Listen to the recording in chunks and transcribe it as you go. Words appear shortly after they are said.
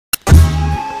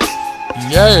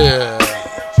Yeah.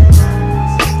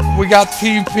 We got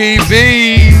TPBs.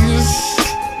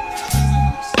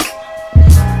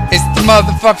 It's the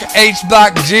motherfucking H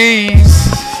Block G's.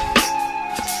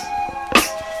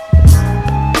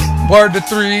 Word to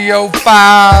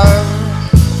 305.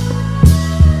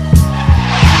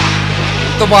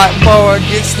 The white boy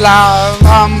gets live.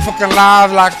 I'm fucking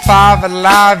live like 5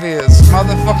 Alive is.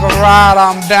 Motherfucker ride,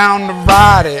 I'm down to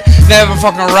ride it. Never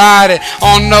fucking ride it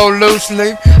on no loose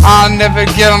leaf. I'll never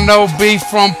get on no beef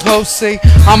from pussy.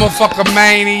 I'm a fucking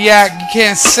maniac, you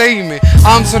can't see me.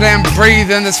 I'm so damn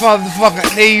breathing, this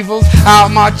motherfucking evil's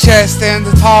out my chest and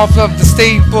the top of the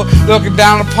steeple. Looking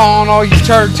down upon all you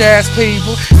church ass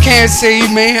people. Can't see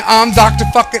me, I'm Dr.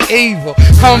 fucking Evil.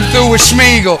 Come through with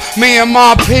Schmeagle, me and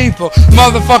my people.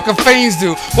 Motherfucking fiends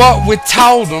do what we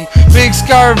told them. Big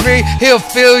Scurvy, he'll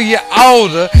feel you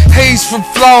older. He's from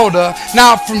Florida,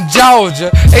 not from Georgia.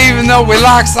 Even though he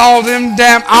likes all them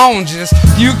damn oranges.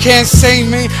 You can't see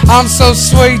me, I'm so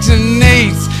sweet and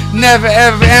neat. Never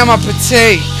ever am I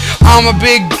petite. I'm a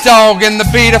big dog and the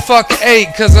beat I fucking ate.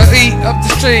 Cause I eat up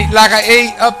the street like I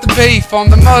ate up the beef. On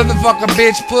the motherfucking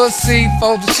bitch pussy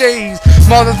for the cheese.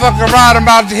 Motherfucker right, I'm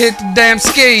about to hit the damn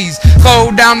skis.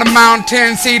 Go down the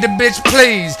mountain, see the bitch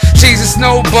please. She's a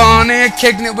snow bunny,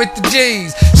 kicking it with the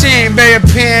G's. She ain't pay a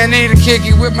penny to kick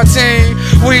it with my team.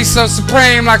 We so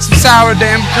supreme like some sour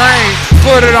damn cream.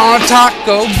 Put it on a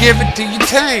taco, give it to your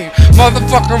team.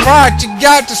 Motherfucker right, you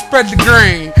got to spread the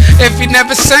green. If you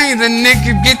never seen, then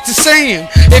nigga get to seeing.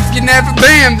 If you never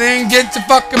been, then get to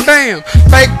fucking bam.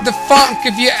 Fake the funk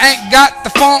if you ain't got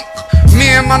the funk. Me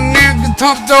and my nigga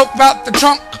talk dope about the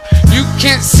trunk. You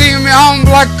can't see me, I'm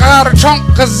like I got a trunk.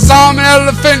 Cause I'm an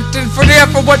elephant and forget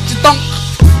for what you thunk.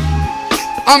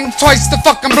 I'm twice the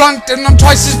fucking blunt and I'm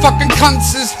twice as fucking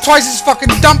cunts as twice as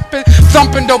fucking dumping.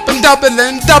 Thumping, dope and doubling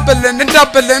and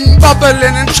doubling,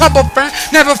 bubbling and trouble friend.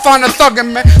 Never find a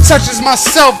thuggin' man such as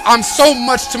myself. I'm so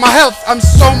much to my health, I'm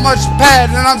so much bad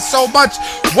and I'm so much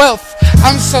wealth.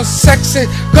 I'm so sexy,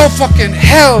 go fucking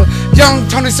hell. Young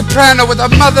Tony Soprano with a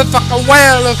motherfucking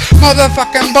whale of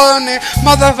motherfucking bunny,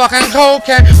 motherfucking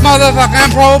cocaine,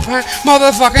 motherfucking propane,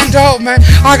 motherfucking dope, man.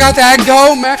 I got that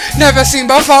gold, man, never seen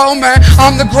before, man.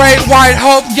 I'm the great white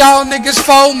hope, y'all niggas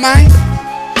fold, man.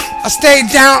 I stay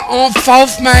down on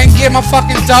 4th, man. Get my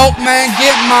fucking dope, man.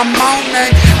 Get my money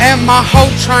and my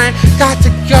whole train. Got to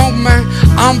go, man.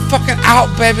 I'm fucking out,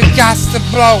 baby. Got to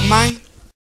blow, man.